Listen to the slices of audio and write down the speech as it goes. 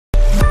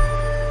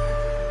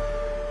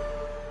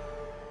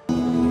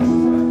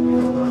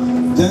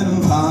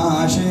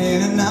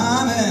ትንፋሽንና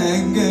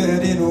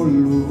መንገዴን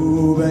ሁሉ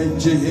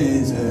በእጅህ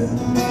ይዘህ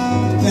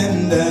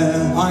እንደ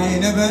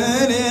አይን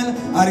ብሌን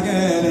አድርገህ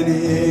ለኔ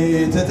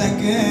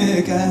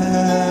ተጠንቅቀህ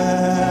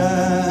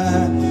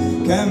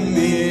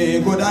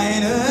ከሚጎዳኝ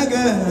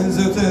ነገር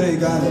ዘወትር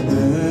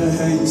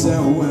ጋርደኸኝ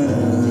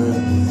ሰውረህ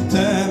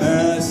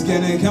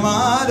ተመስገን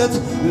ከማለት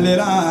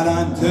ሌላ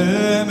ላንተ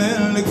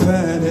ምን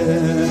ልክፈል?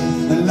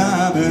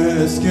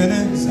 ላመስግን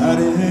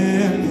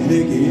ዛሬም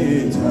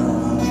ጌታ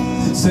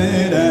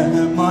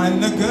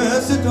ስለማይነገር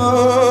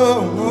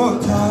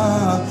ስጦታ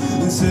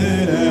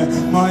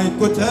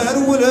ስለማይቆጠር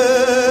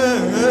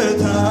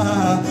ውለታ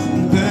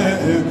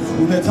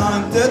በእውነት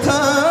አንተ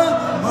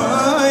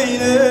ታማኝ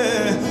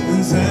ነህ።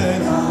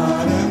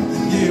 ዘላለም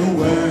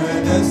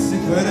ይወደስ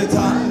ይክበር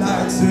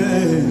ታላቅ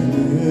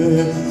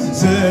ስምህ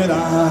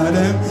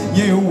ዘላለም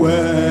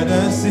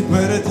ይወደስ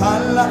ይክበር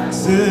ታላቅ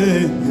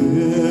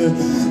ስምህ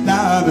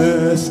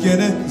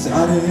ላመስግን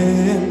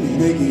ዛሬም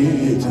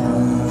ጌታ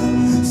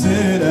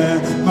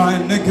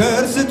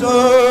ስለማይነገር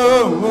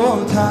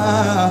ስጦታ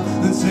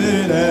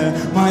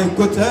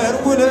ስለማይቆጠር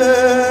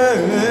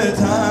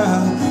ውለታ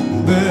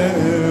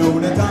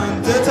በእውነት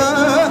አንተ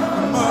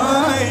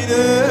ታማኝ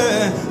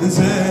ነህ።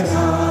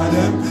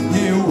 ዘላለም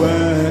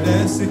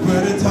ይወደስ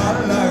ይክበር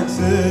ታላቅ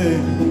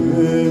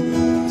ስምህ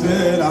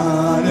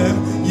ዘላለም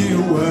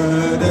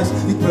ይወደስ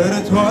ይክበር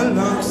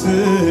ታላቅ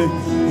ስምህ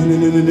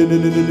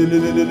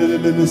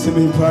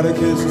ስምህ ይባረክ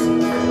ኢየሱስ።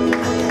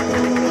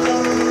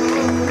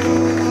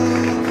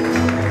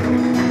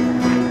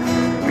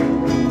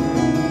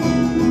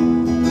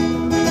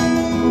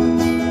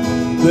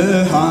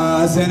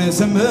 በሐዘን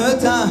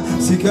ስምታ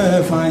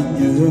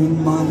ሲከፋኝም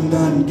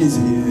አንዳንድ ጊዜ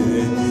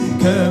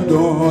ከብዶ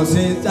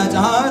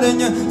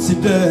ሲጫጫነኝ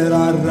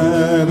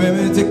ሲደራረብ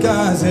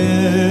ትካዜ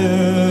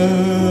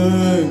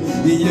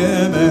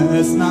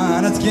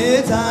የመጽናናት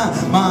ጌታ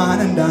ማን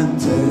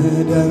እንዳንተ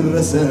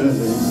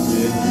ደረሰልኝ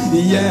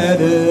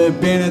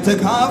የልቤን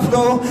ተካፍሎ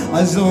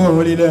አዞ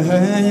ሊለኝ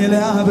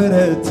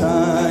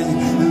ሊያበረታኝ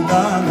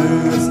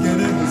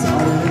ላመስግንህ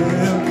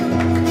ዛሬም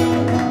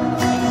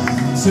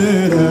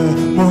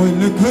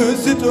ስለማይነገር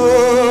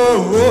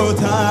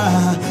ስጦታ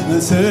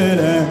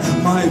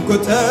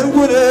ስለማይቆጠር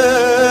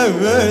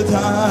ውለታ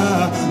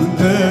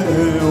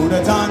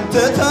በእውነት አንተ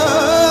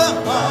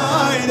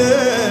ታማኝ ነህ።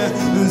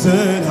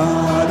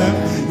 ዘላለም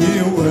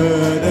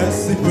ይወደስ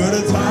ይክበር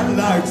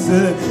ታላቅ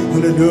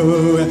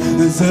ስምህ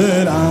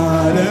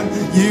ዘላለም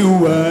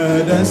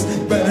ይወደስ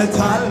ይክበር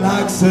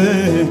ታላቅ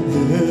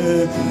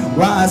ስምህ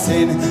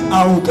ራሴን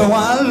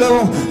አውቀዋለሁ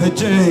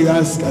እጅግ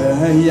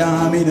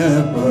አስቀያሚ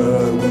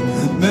ነበርኩ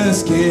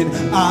ምስኪን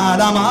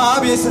ዓላማ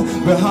ቢስ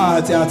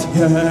በኃጢአት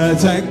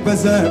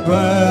የተቅበዘበዝኩ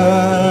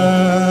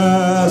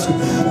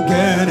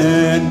ግን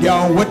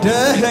እንዲያው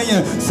ወደኸኝ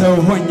ሰው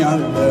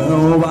ሆኛለሁ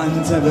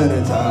ባንተ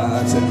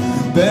ብርታት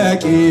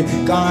በቂ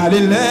ቃል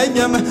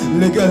የለኝም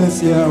ልገልጽ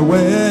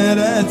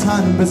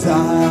የውለታን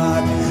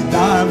ብዛት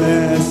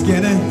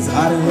ላመስግንህ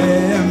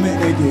ዛሬም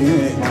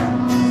ጌታ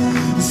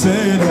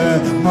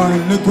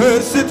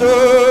ስለማይነገር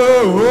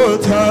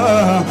ስጦታ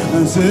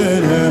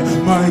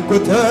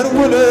ስለማይቆጠር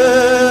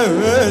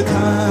ውለታ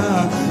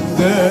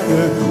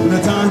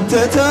በእውነት አንተ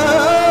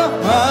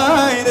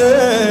ታማኝ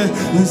ነህ።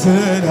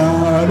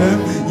 ዘላለም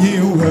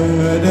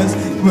ይወደስ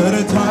ይክበር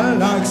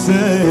ታላቅ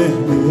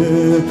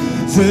ስምህ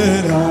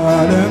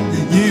ዘላለም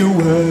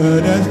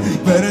ይወደስ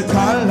ይክበር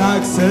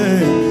ታላቅ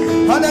ስምህ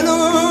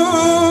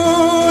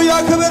ሃሌሉያ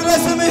ክብር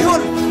ለስምህ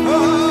ይሁን።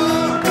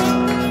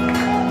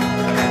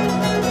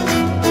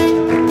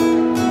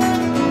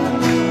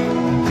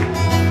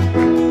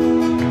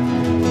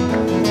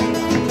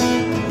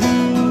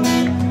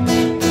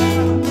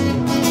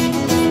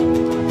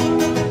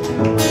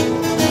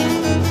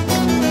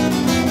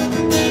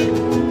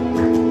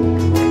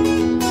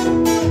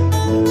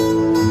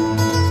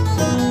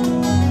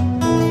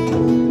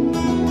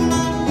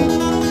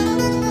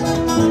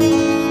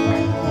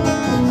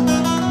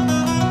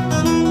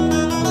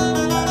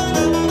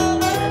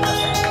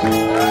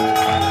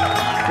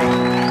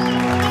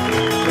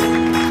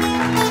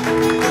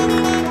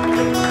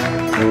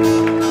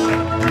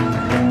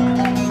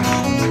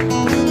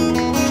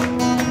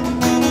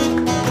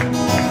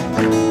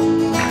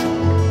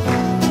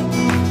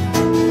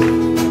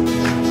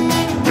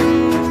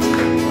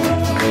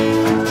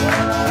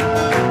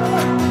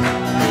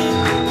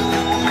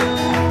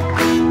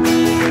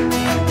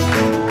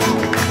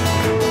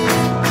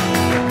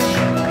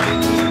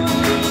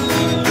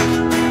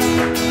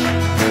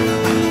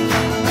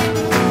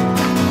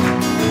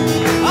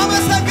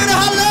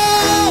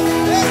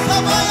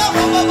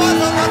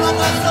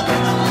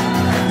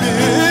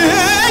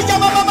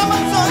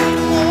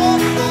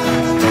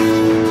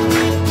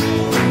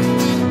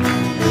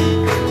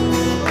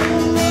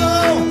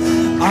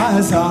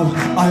 አሕዛብ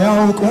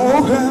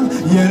አያውቁህም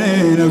የኔ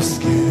ነፍስ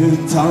ግን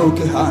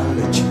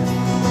ታውቅሃለች።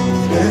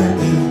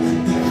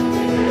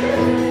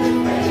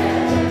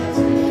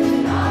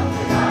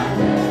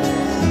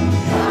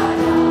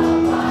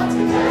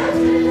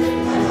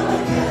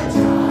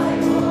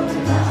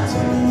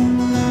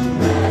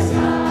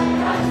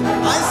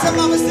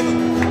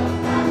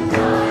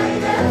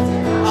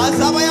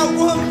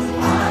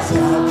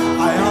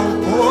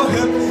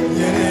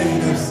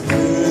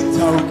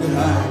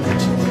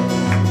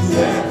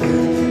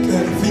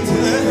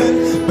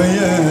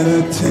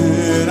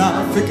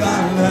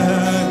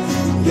 ትናፍቃለች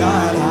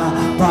ያለ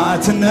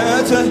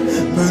አባትነት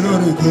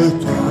መኖር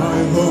ከቶ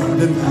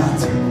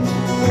አይሆንላት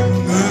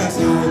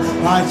መሳይ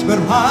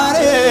አጭበርባሪ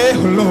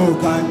ሁሉ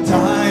ካንተ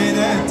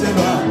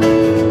አይነጥሏል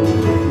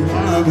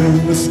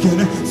አመስግን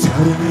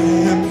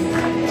ዛሬም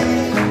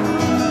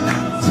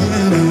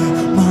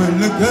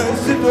ስለማልነገር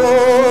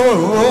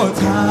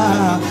ስጦታ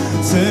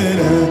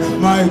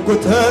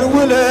ስለማይቆጠር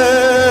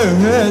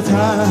ውለታ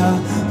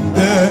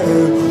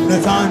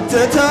በእውነት አንተ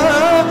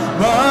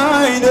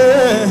ታማኝ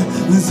ነህ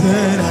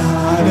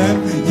ዘላለም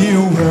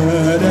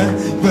ይወረድ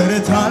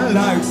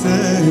በታላቅ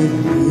ስም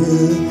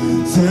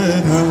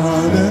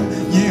ዘላለም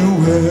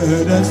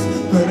ይወረድ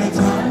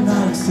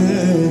በታላቅ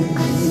ስም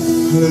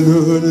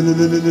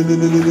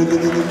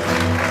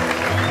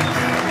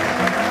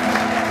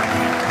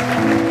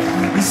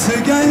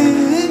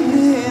ስጋዬን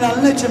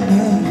አልነጭም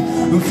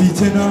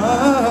ፊትን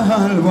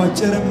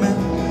አልቧጭርም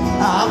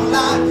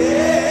አምላኬን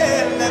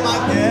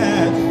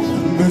ለማግኘት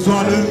ብዙ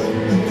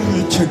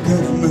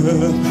አልቸገርም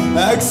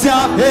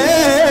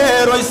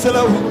እግዚአብሔር ሆይ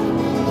ስለው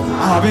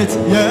አቤት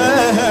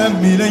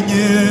የሚለኝ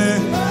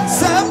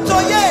ሰምቶ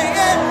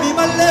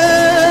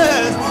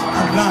የሚመልስ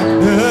አምላክ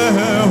ነው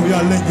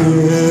ያለኝ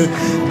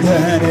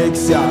የኔ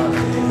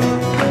እግዚአብሔር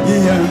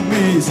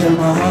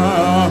የሚሰማ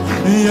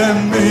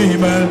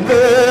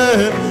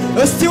የሚመልስ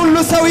እስቲ ሁሉ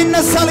ሰው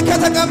ይነሳል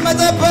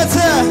ከተቀመጠበት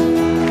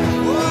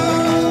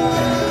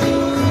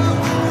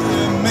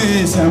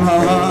የሚሰማ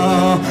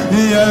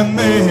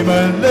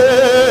የሚመልስ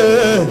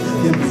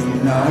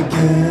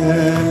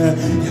የሚናገር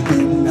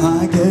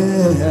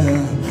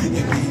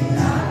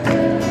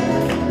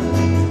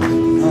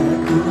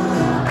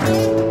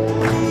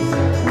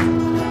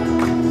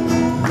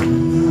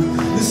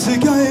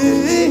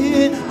ስጋዬን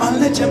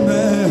አልነጭም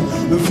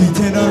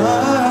ፊቴን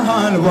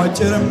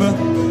አልቧጭርም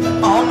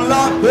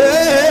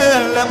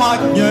አምላኬን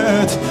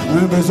ለማግኘት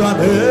ብዙ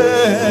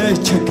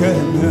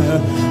አልቸገርም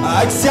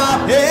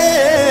እግዚአብሔር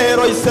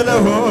ሆይ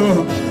ስለው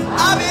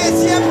አቤት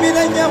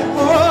የሚለኝ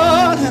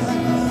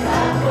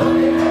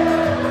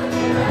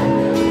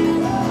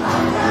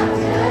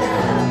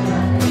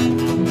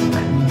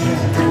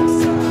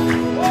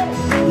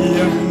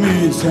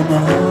የሚሰማ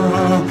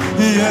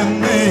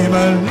የሚመልስ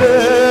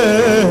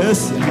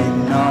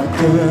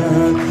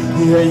የሚናገር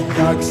የእኛ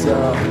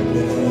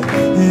እግዚአብሔር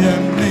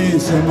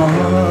የሚሰማ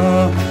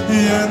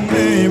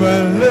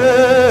የሚመልስ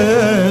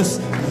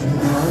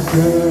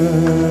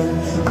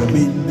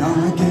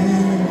የሚናገር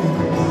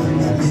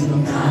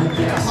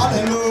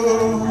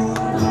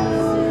ሃሌሉያ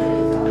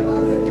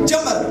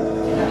ጀመር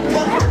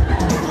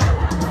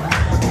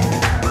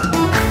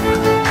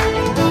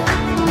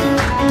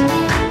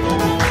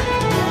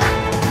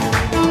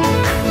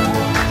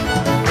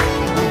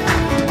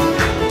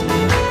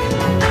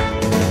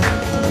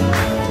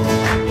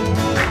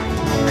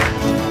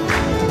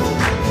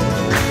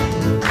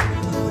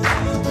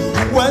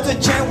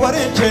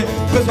ወርጄ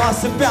ብዙ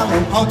አስቤያለሁ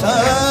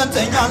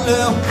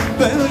አውጥተኛለሁ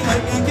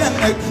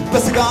በልመኝነት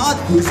በስጋት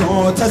ጉዞ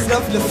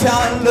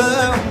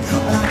ተስለፍልፌያለሁ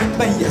ኋላ ግን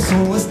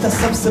በኢየሱስ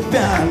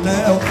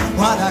ተሰብስቤያለሁ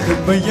ኋላ ግን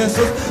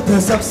በኢየሱስ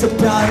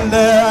ተሰብስቤያለሁ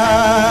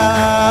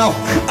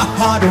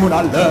አሃዱን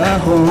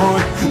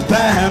አለሁኝ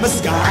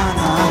በምስጋና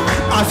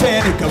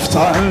አፌን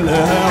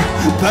ከፍታለሁ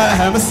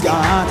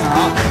በምስጋና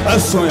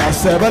እሱ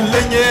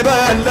ያሰበልኝ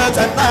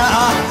በለጠና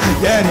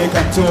የኔ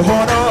ከንቱ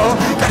ሆኖ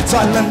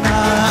ቀርቷልና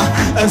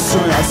እሱ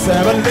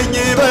ያሰበልኝ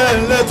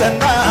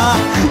በለጠና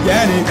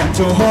የኔ ከንቱ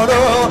ሆኖ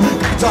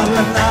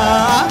ቀርቷልና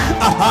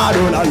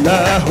አሃዱን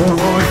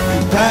አለሁኝ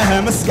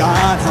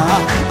በምስጋና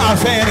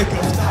አፌን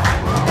ከፍታለሁ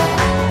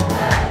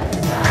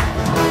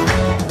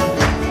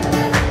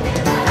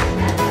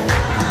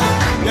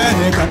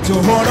የኔ ከንቱ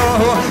ሆኖ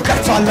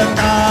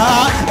ቀርቷልና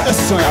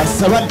እሱ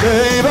ያሰበልኝ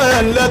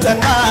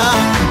በለጠና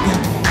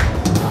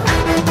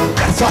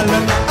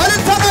ቀርቷልና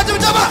እልልታና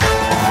ጭብጨባ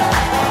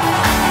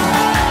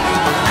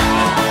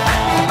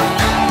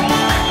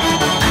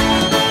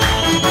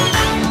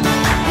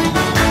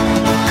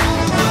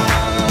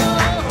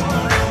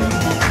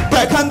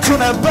በከንቱ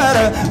ነበረ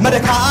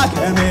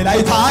መደካከሜ ላይ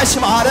ታች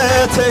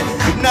ማለት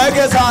ነገ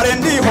ዛሬ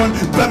እንዲሆን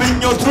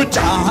በምኞት ሩጫ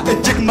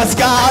እጅግ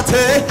መስጋት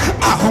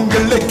አሁን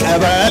ግን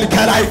ልቀበል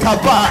ከላይ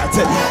ከአባት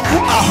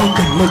አሁን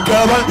ግን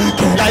ልቀበል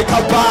ከላይ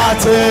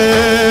ከአባት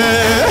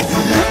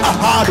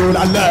አሃዱን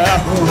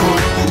አለሁኝ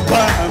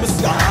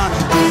በምስጋና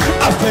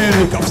አፌን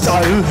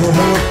ከፍታለሁ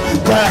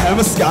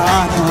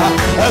በምስጋና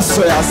እሱ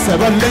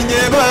ያሰበልኝ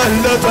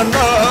በለጠና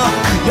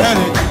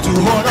የኔ ከንቱ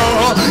ሆኖ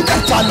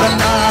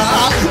ቀርቷልና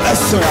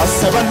እሱ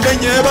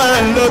ያሰበልኝ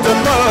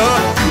በለጠና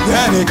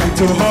የኔ ከንቱ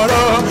ሆኖ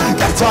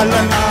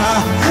ቀርቷልና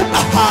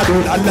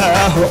አሃዱን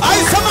አለሁ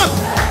አይሰማም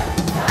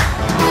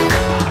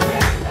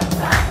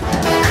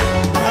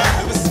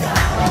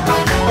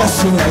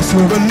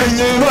ያስብልኝ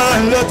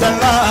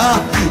በለጠና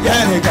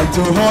የኔ ከንቱ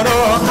ሆኖ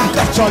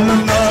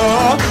ቀርቷልና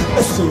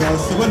እሱ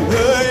ያስብልኝ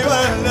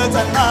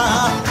በለጠና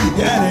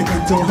የኔ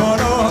ከንቱ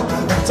ሆኖ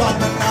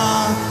ቀርቷልና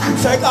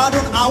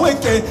ፈቃዱን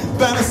አውቄ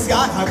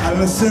በምስጋና ቃል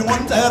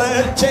ስሙን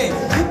ጠርቼ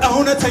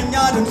እውነተኛ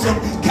ድምፁን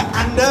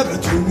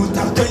ከአንደበቱ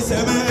ጠርቶኝ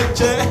ሰምቼ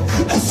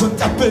እሱን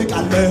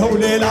ጠብቃለሁ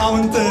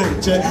ሌላውን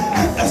ትቼ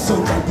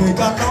እሱን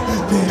ጠብቃለሁ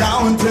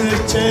ሌላውን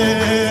ትቼ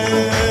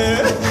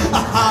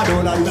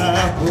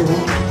አሃዶላለሁ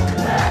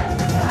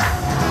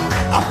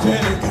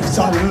አፌን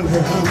ከፍቻለሁ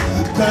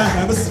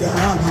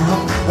በምስጋና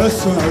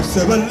እሱ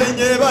ያስብልኝ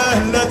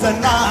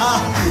በለጠና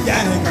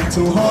የኔ ከንቱ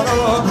ሆኖ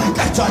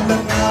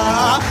ቀርቷልና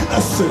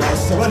እሱ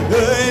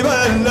ያስብልኝ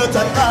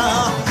በለጠና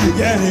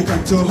የኔ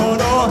ከንቱ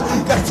ሆኖ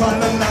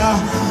ቀርቷልና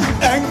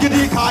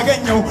እንግዲህ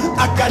ካገኘው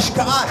አጋሽ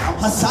ከአዳም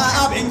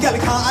ሐሳቤን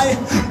ከልካይ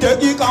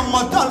ደቂቃም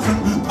አታልፍም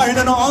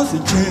አይንን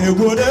አንስቼ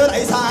ወደ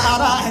ላይ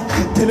ሳራይ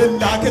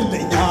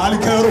ትልላክልኛል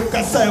ከሩቅ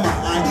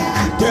ከሰማይ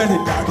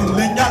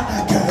ትልላክልኛል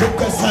ከሩቅ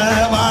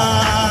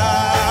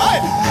ከሰማይ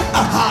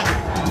አሃድ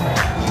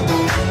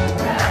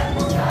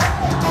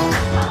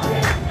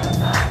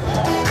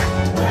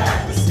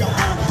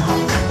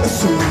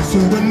እሱ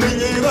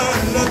ያስብልኝ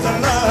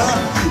በለጠና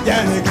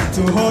የኔ ከንቱ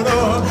ሆኖ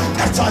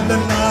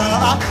ቀርቷልና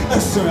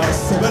እሱ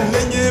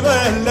ያስብልኝ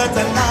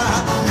በለጠና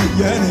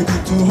የኔ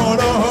ከንቱ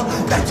ሆኖ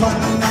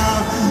ቀርቷልና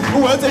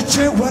ወጥቼ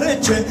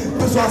ወርቼ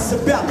ብዙ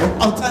አስቤያለሁ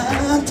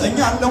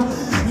አውጠንጠኛለሁ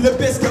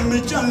ልቤ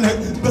እስከሚጨነቅ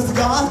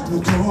በስጋት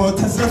ሙቶ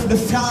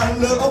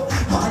ተዝረፍርፌያለሁ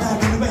ኋላ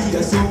ግን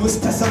በኢየሱስ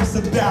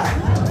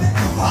ተሰብስቤያለሁ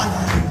ኋላ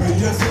ግን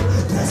በኢየሱስ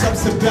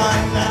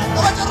ተሰብስቤያለሁ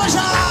በመጨረሻ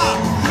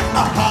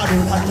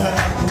አሃዱላለሁ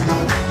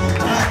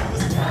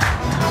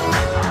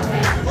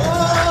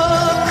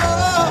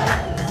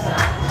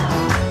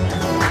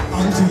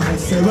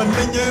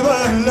ያስብልኝ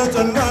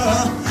በለጠና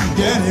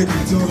የኔ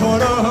ከንቱ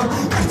ሆኖ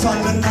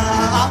ቀርቷልና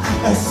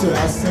እሱ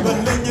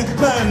ያስብልኝ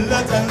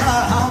በለጠና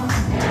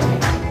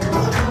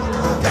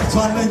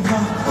ቀርቷልና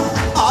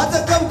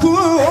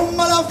አልጠገብኩም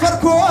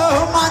አላፈርኩም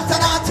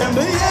አንተን አንተን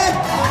ብዬ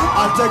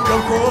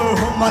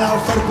አልጠገብኩም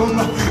አላፈርኩም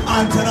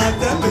አንተን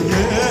አንተን ብዬ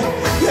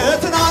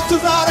የትናንቱ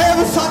ዛሬ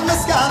ብሷል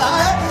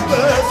ምስጋናዬ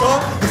ብሶ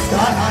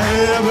ምስጋናዬ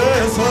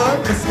ብሶ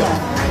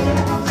ምስጋናዬ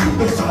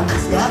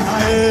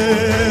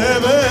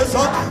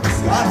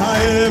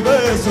ምስጋናዬ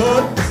ብሶ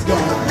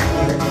ምስጋናዬ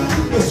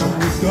ብሶ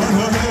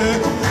ምስጋናዬ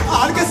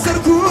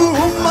አልከሰርኩም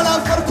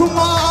አላፈርኩም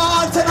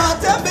አንተን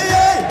አንተን ብዬ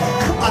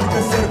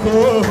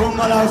አልከሰርኩም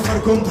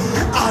አላፈርኩም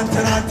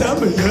አንተን አንተን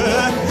ብዬ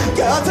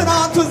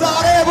ከትናንቱ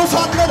ዛሬ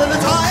ብሷል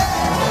እልልታዬ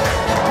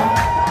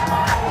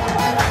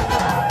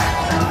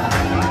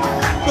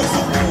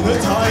ብሷል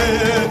እልልታዬ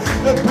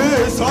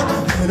ብሷል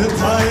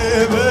እልልታዬ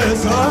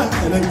ብሷል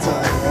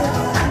እልልታዬ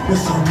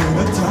ብሷል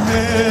እልልታዬ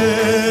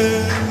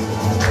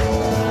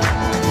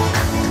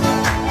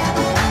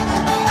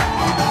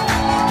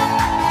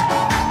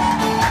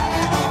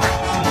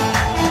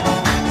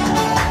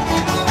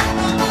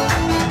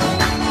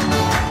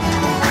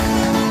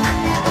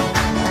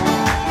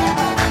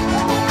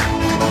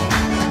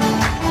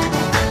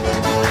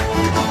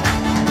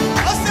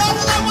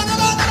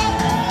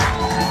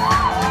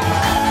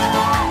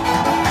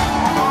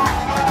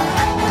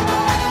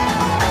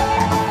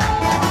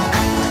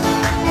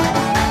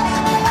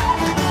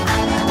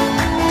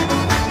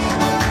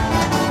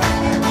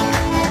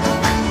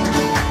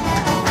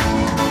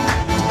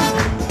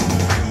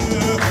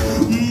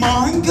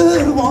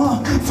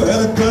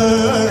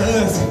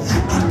ፈረበት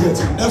አንገት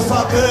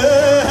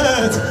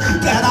ነፋበት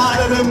ቀና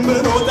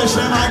ለምኖ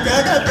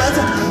ተሸማቀቀበት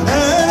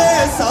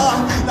እኔሳ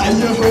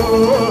ላየሁ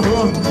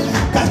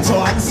ከቶ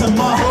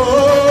አልሰማሁ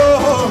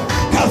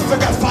ከፍ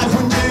ከፍ አልኩ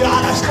እንጂ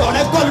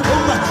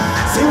አላሽቆለቆልኩም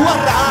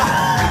ሲወራ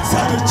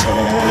ሰምቼ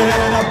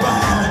ነበር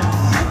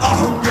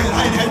አሁን ግን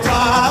ዓይኔ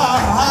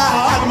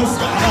አይቷል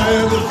ምስጋናዬ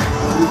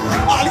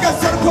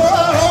አልከሰርኩም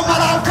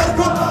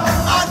አላፈርኩም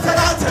አንተን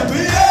አንተን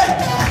ብዬ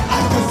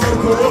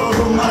አልከሰርኩም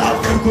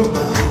አላፈርኩም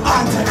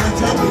አንተን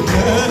አንተን ብዬ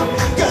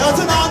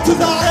ከትናንቱ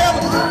ዛሬ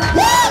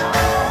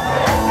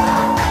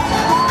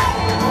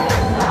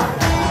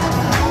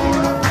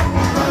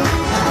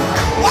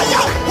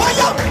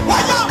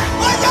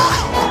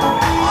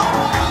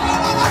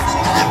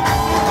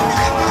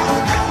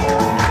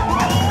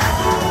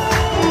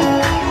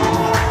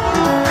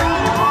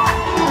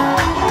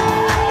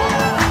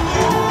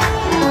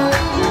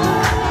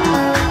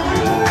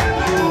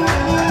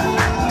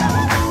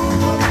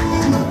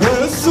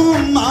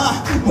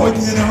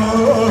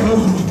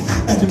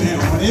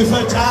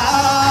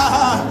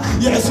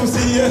ኢየሱስ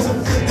ኢየሱስ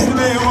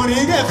እድሜውን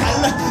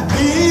ይገፋል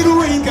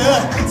ቢሉኝ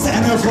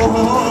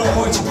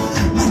ከሰነፎች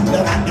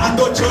መንደር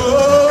አንዳንዶቹ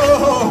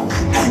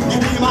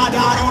እንግዲህ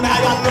ማዳኑን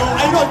ያያሉ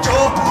አይኖቹ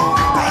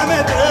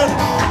በምድር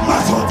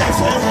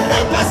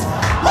ማስወጠፍበት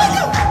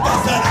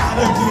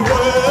በዘላለም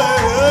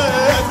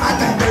ሕይወት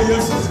አለኝ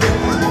በኢየሱስ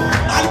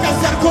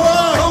አልከሰርኩም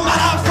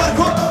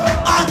አላፈርኩም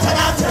አንተን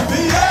አንተን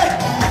ብዬ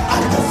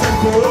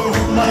አልከሰርኩም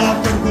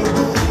አላፈርኩም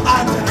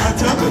አንተን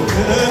አንተን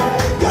ብዬ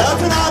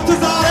ከትናንቱ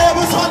ዛሬ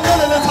ብሷል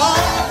እልልታዬ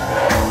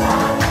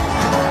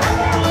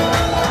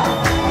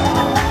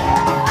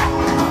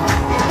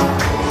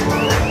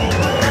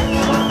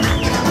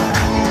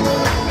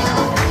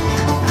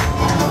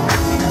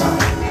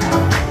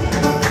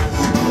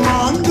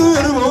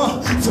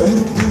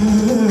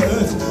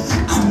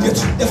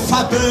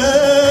እፋብ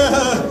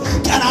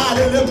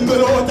ቀናልልም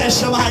ብሎ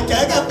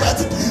ተሸማቀቀበት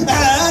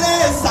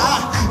እኔሳ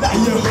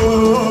ላየሁ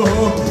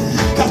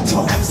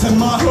ከቶንም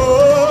ሰማሁ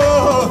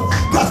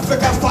ከፍ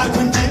ከፍ አልኩ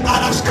እንጂ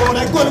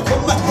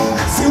አላሽቆለቆልኩም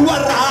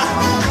ሲወራ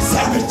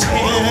ሰምቼ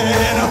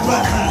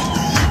ነበር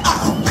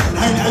አሁን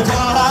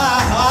አይነቷራ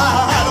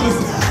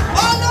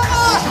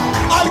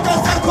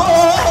አልከሰርኩም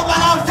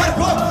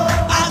አላፈርኩም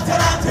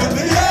አንተናንተ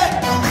ብዬ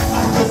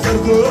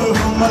አልከሰርኩም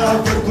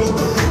አላፈርኩም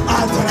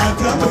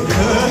አንተናንተ ብዬ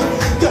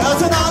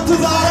ከትናንት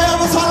ዛሬ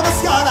ብሷል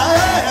ምስጋናዬ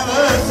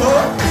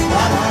ብሷል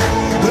ምስጋናዬ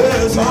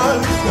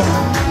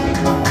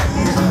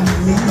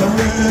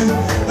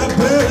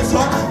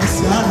ብሷል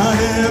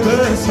ምስጋናዬ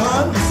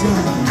ብሷል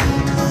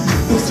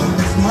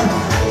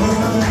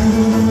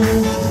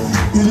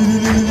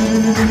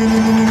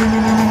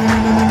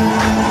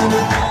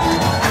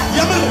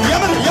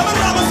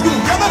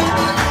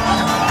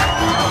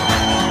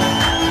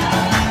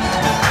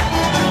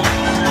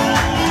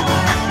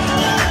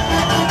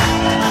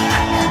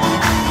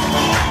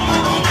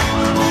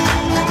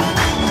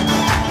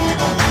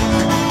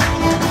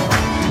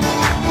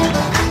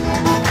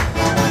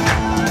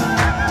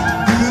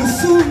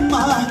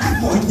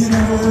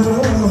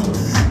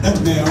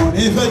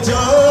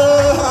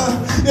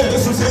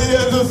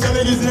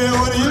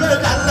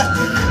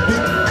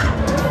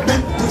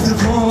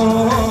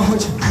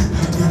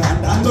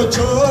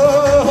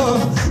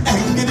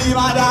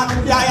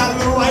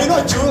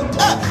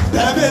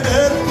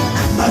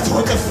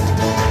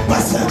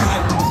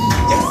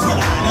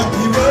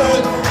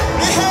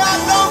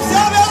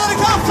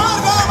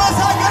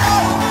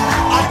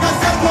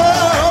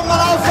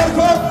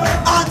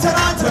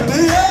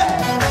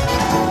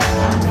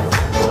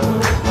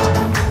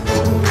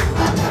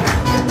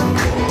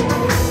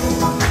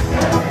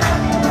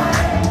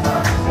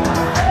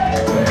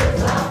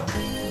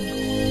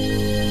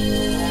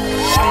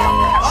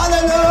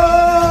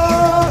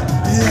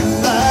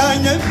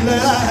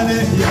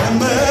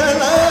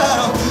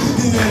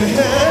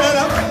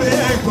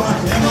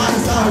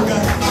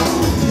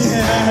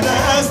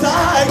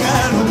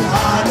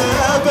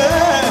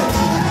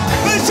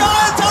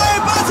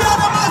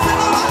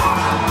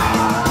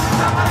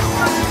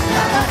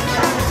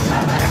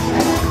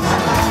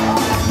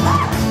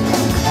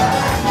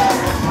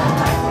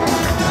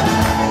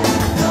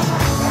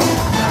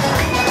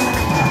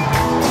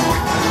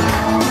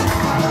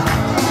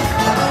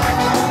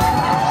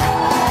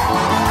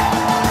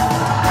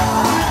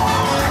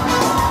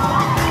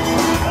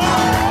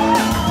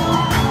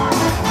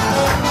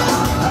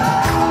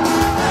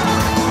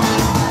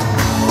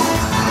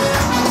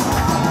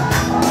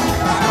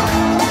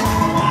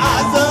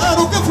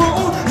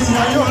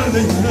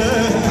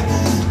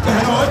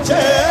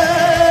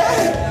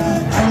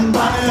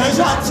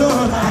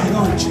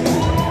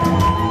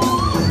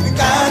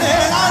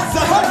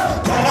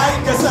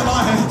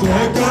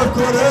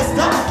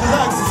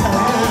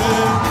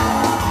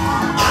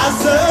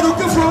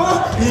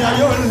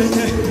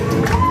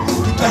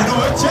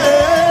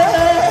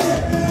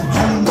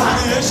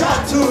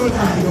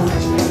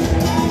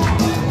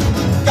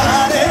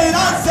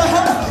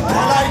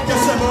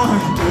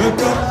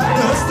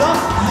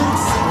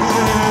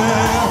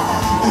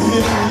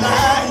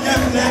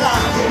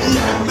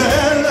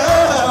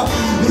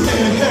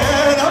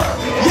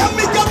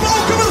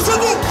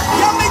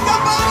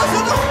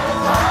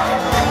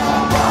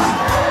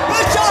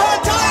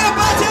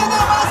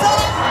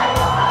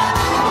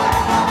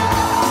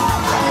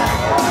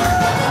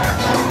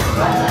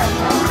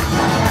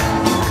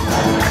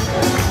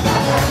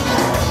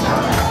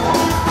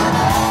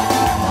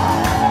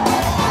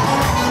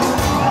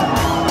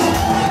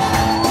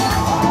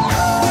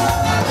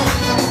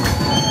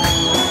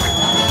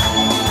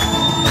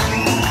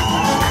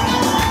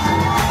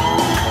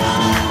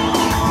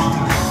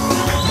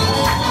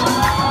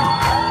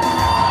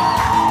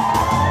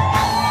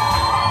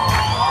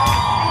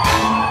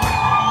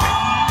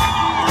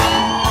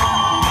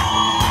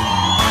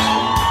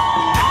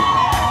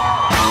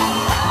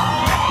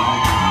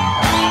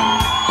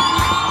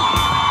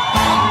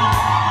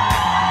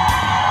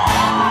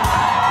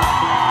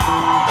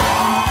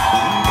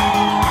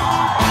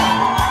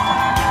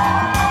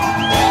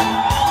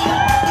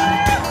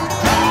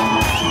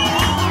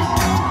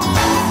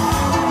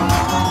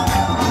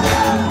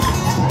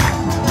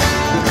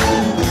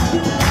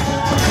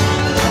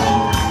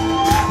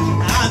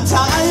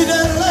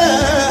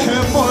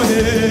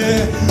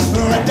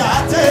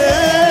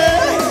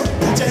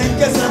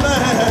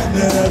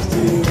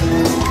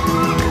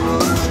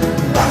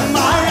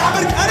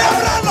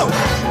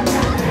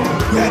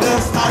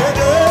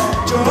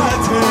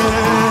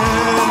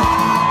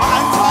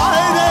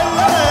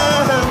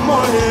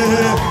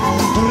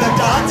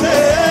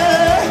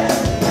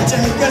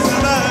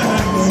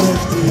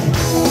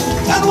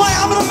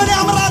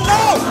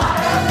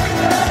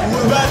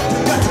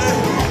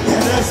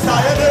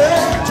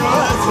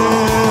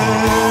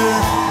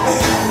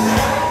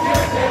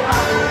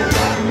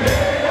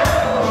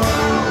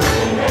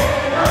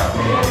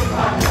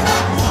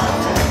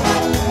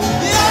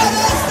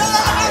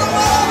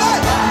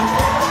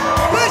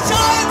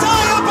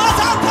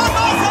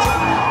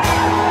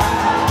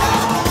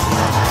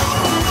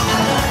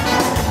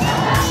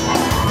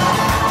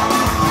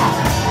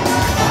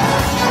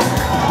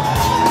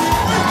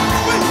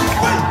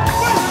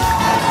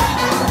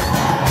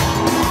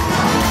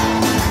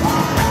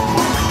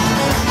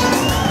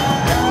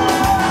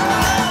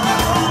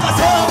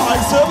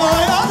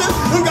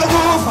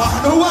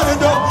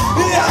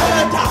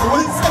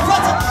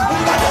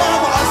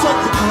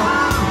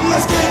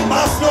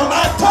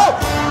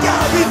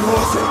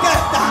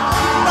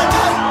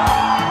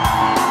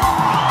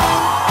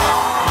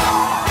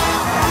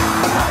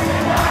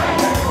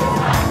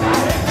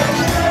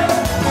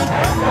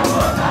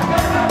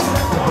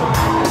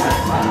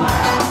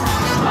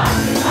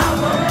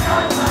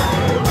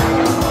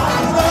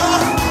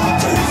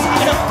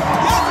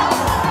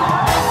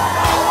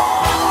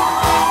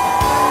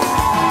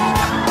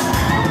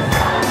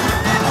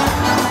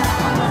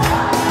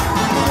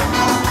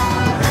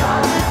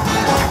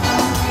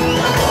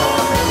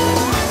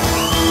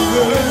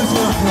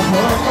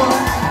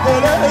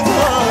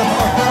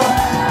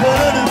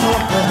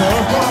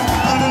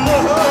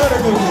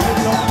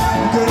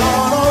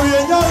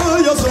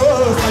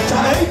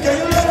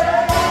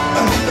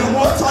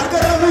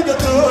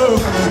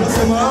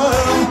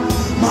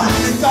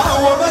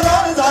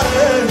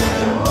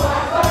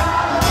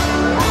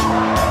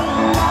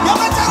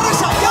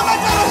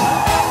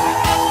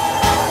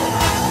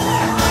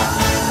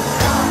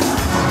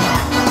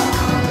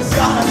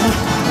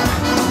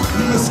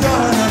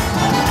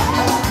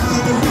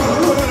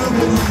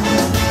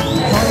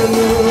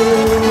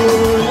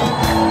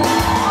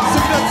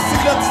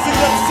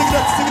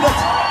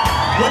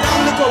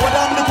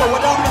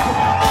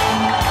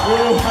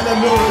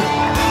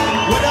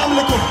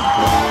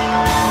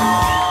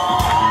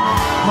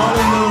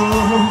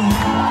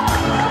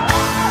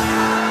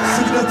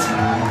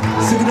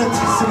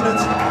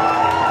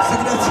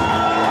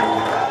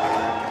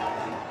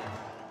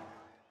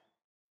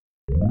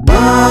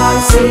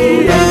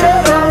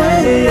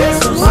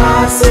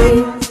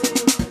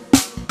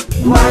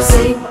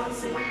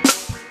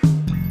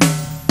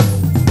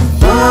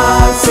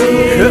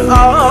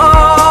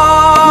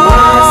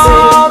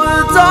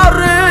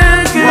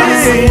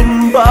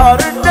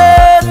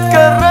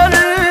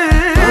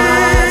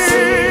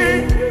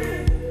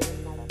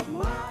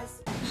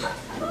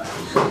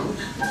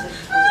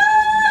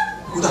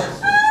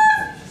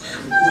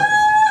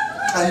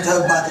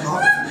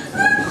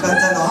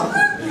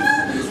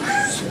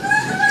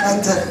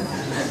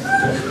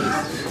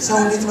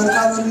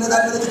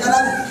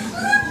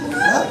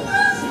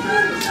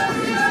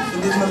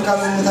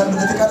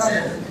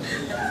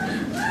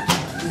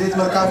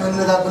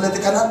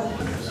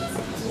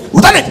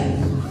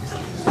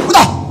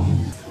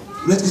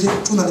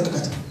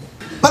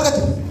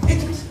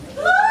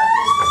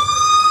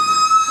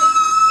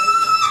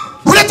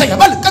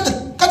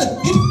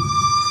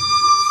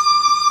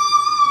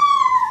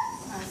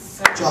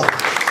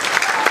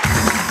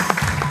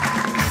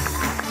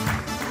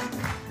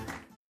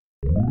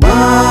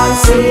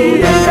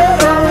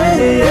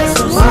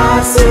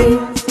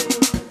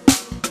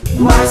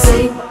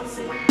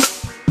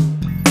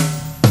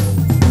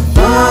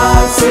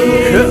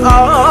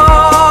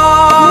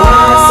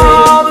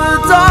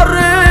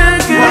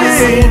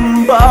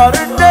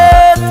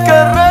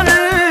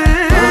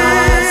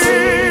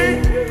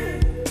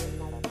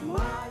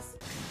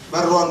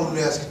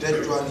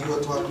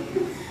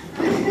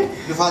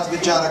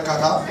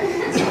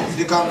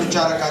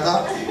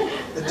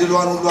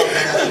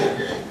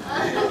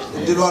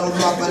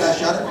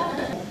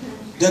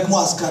ደግሞ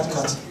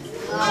አስካድካት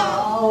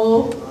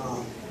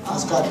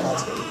አስካድካት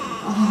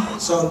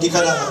ሰው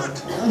እንዲከዳታክ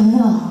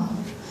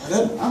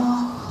አይደል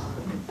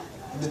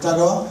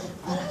እንድታገባ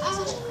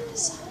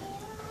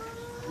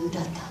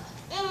እንዳታ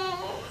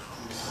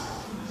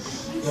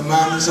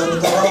የማያምን ሰው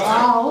እንድታገባ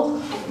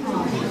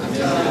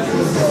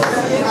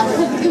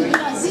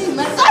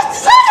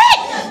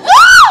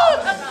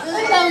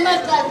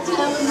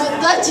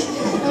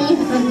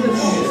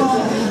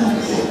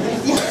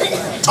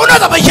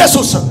ጩኸት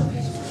በኢየሱስ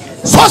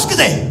ሶስት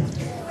ጊዜ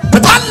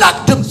በታላቅ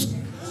ድምጽ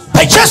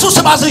በኢየሱስ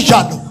ስም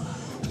አዝዣለሁ።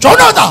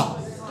 ጩኸት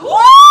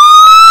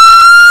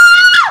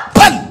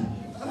በል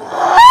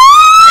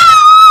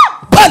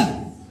በል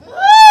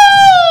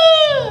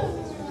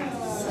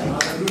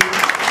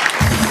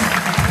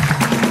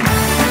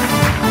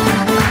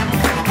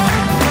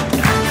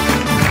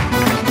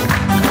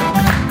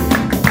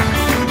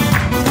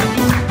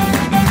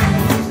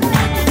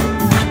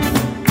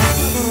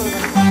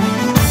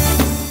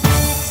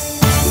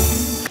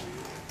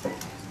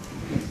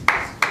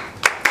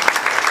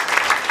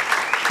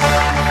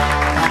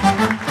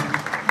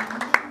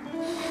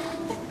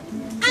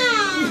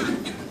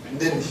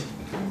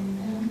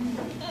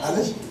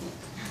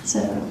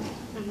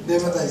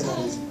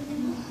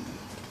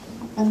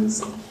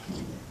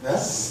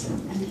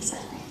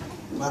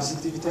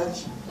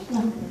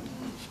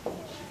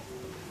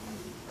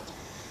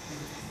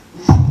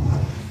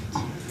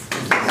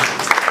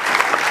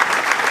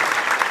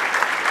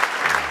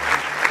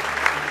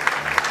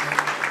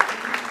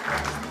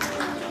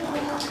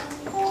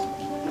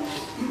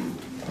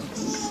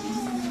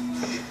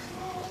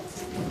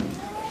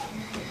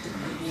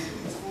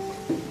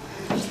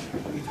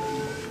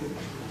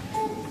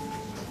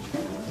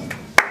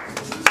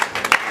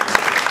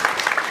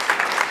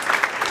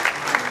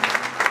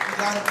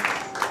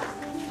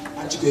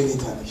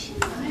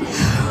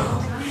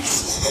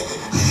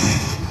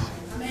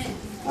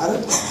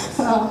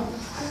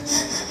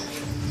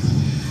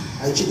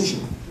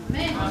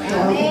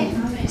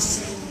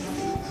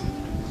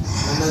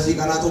እነዚህ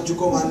ቀናቶች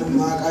እኮ ማንም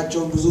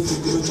ማቃቸው ብዙ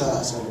ትግሎች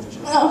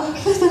አሳልፈሻል።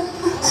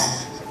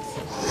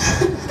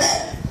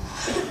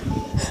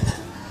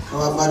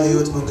 ከባባድ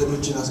ህይወት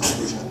መንገዶችን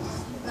አሳልፈሻል።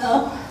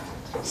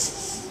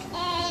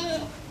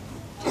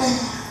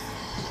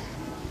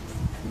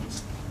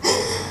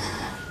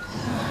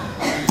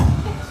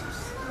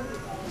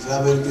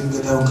 እግዚአብሔር ግን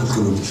ገዳውን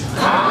ከልክሎልሻል።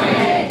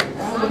 አሜን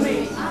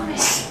አሜን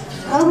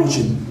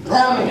አሜን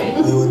አሜን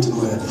ህይወት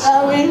ነው ያለሽ።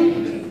 አሜን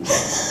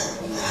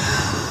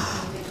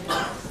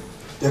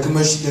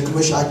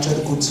ደክመሽ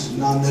አጨድኩት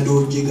እና ነዶ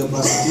እየገባ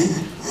ስትይ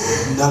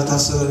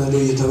እንዳልታሰረ ነዶ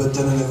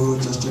የተበተነ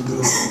ነገሮች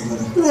አስቸግረው ነበር።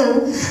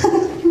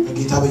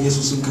 በጌታ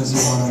በኢየሱስም ከዚህ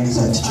በኋላ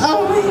እንደዛች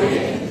አሜን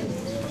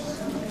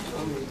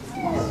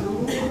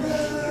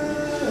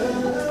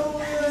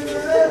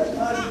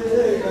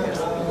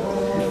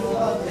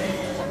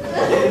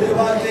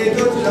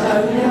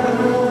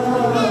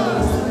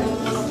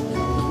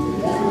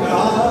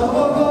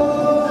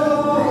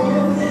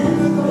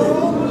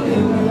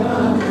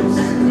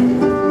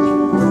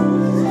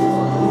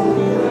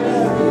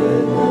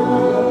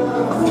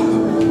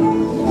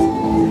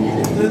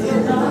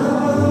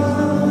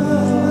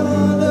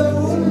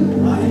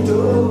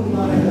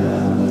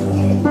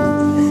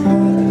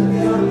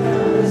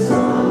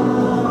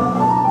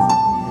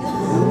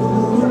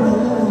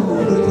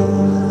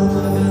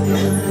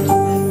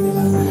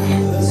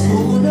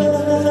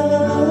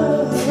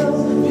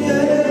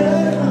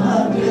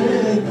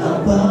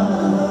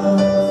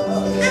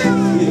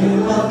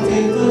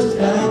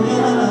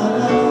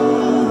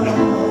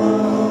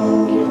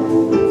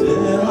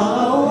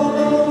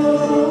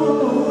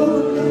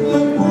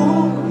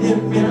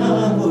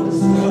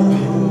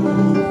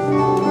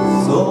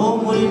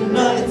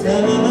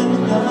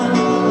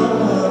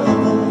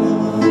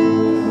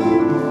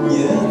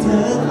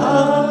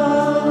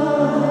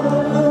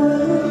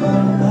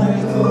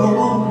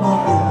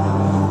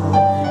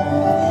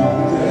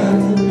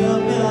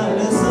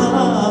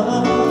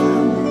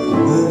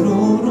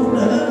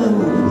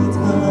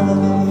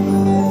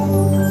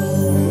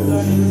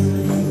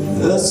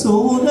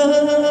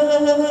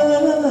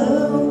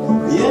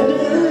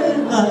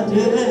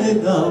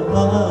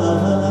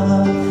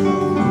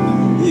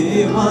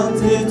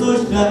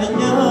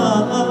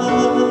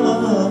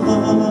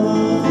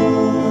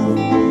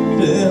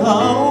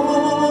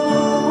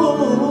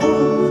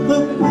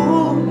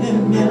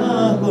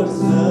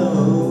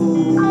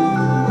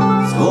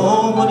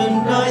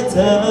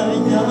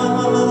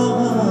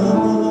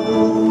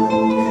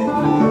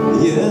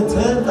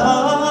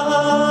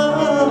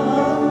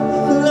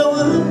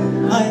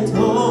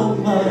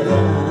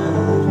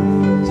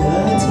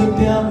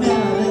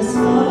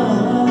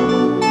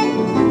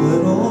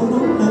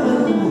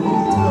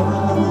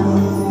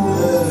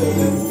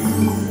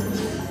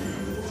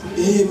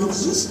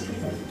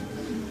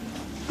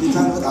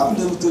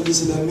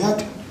ስለሚያቅ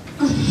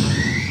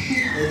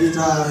በጌታ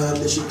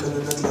ያለሽ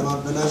ቅንነት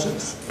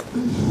ለማበላሸት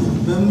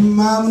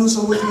በማያምኑ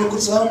ሰዎች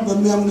በኩል ሳይሆን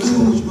በሚያምኑ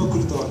ሰዎች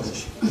በኩል ተዋጋሽ።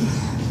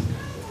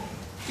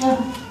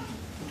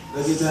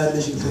 በጌታ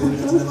ያለሽ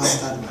ቅንነት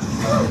ለማስታል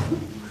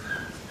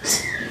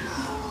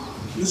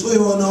ንጹህ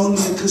የሆነውን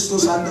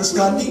የክርስቶስ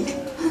አንደርስታንዲንግ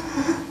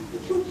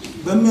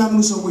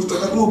በሚያምኑ ሰዎች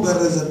ተጠቅሞ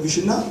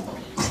በረዘብሽና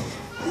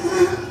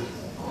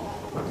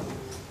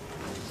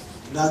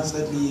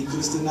ዳንጸልይ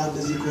ክርስትና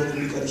እንደዚህ ከሆነ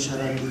ሊቀር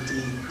ይሻላል እንዴ?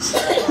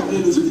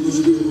 ሌሎች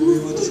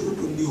ህይወትሽ ሁሉ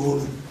እንዲሆኑ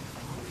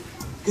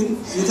ግን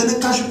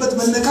የተነካሽበት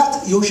መነካት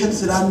የውሸት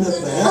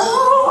ስላልነበረ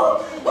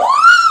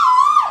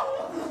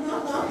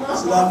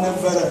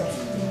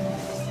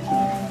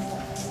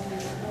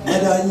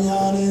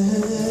መዳኛን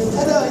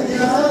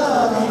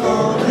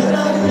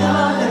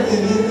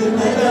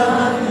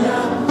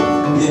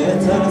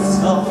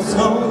የተረሳው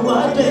ሰው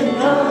ጓደኛ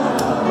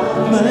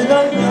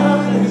መዳኛ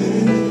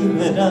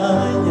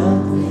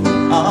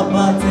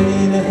አባቴ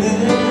ነህ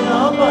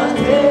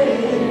አባቴ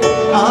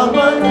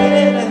አባቴ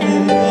ነህ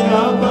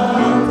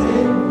አባቴ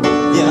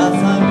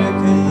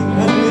ያሳደገኝ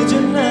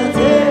ከልጅነቴ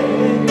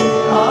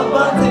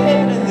አባቴ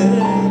ነህ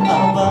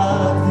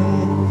አባቴ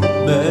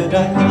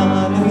መዳኛ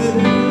ነህ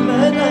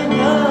መዳኛ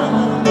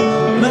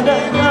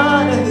መዳኛ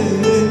ነህ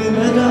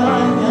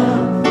መዳኛ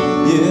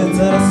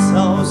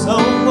የተረሳው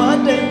ሰው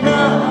ጓደኛ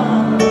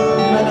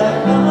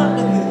መዳኛ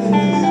ነህ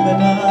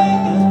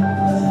መዳኛ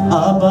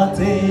አባቴ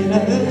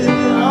ነህ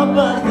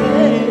አባቴ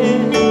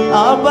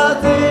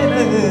አባቴ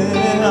ነህ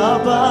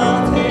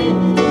አባቴ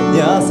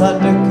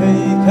ያሳደገኝ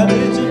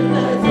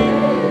ከልጅነቴ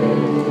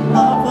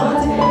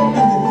አባቴ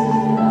ነህ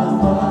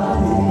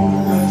አባቴ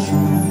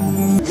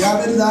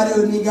እግዚአብሔር ዛሬ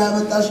እኔ ጋር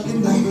መጣሽ ግን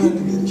እንደምን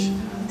ንገርሽ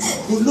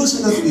ሁሉ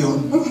ስለት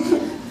ቢሆን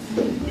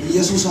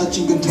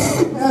ኢየሱሳችን ግን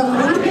ተባረከ።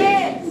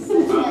 አሜን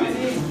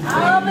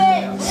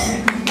አሜን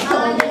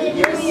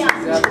ሃሌሉያ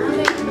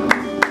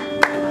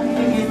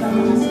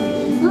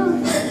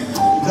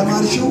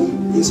ተማርሽው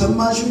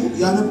የሰማሽው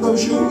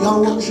ያነበብሽው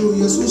ያወቅሽው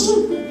ኢየሱስ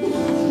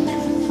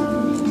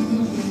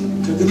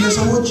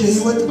ከግለሰቦች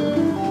የህይወት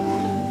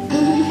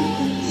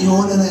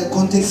የሆነ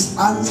ኮንቴክስት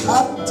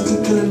አንፃር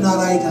ትክክልና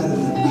ራይት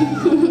አይደለም።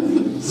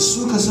 እሱ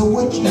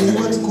ከሰዎች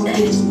የህይወት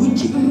ኮንቴክስት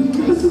ውጪ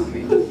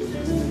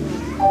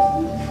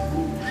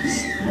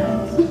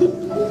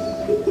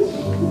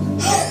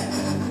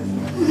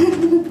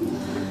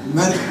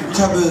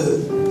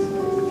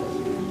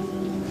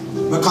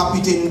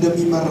ካፒቴን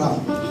እንደሚመራ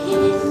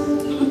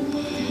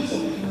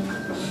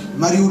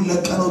መሪውን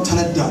ለቀነው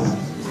ተነዳና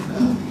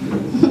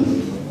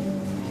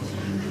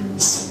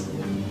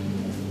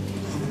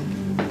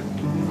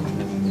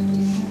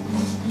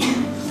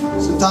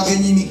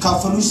ስታገኝ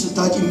የሚካፈሉሽ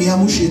ስታቂ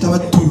የሚያሙሽ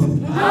የተመቱ ይሁን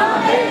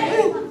አሜን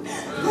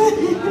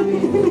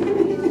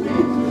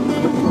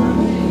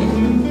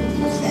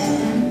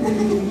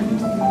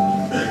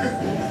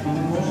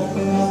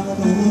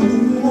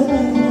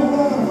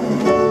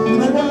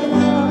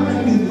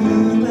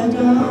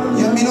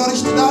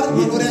የሚኖርሽ ትዳር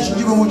የኖርሽ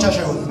እንጂ በሞቻሽ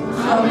አይሆን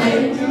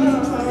አሜን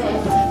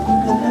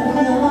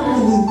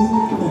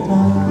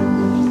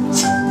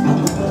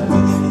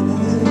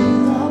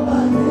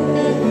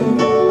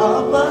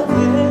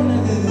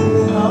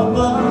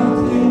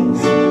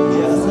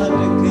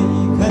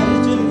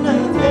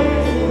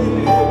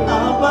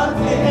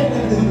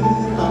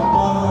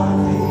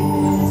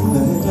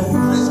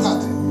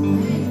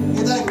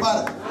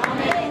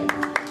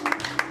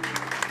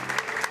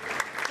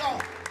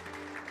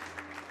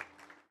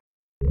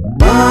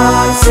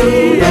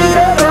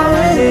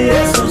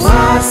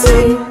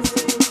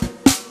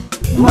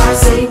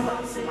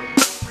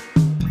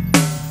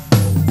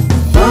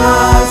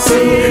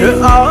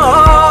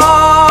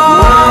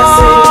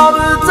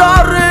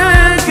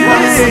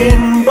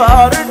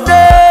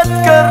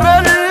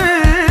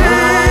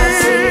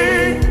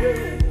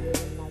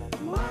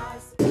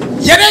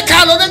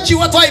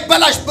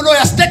ይበላሽ ብሎ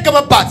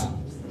ያስደገመባት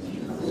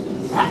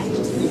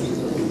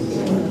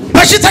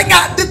በሽተኛ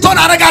እንድትሆን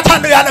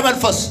አረጋታለሁ ያለ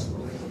መንፈስ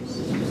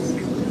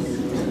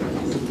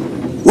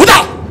ውጣ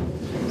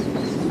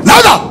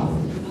ናውጣ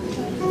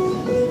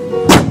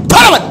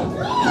ታረበን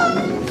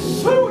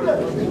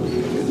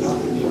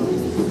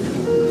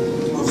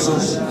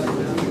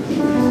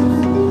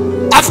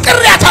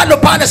አፍቅሬያታለሁ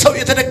ባለ ሰው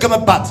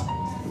የተደገመባት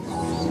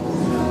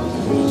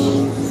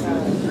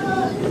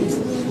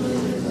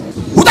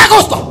ውጣ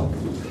ከውስጧ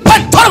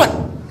ታረበን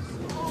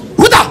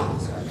ውጣ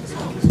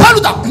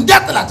ባሉታ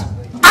እንዳጥላት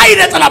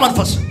አይነ ጥላ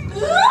መንፈስ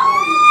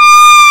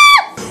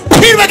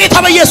ፊል በጌታ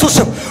በኢየሱስ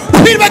ስም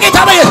ፊል በጌታ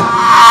በኢየሱስ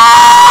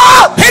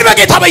ፊል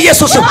በጌታ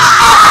በኢየሱስ ስም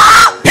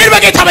ፊል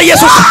በጌታ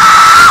በኢየሱስ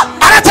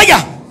አራተኛ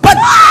በል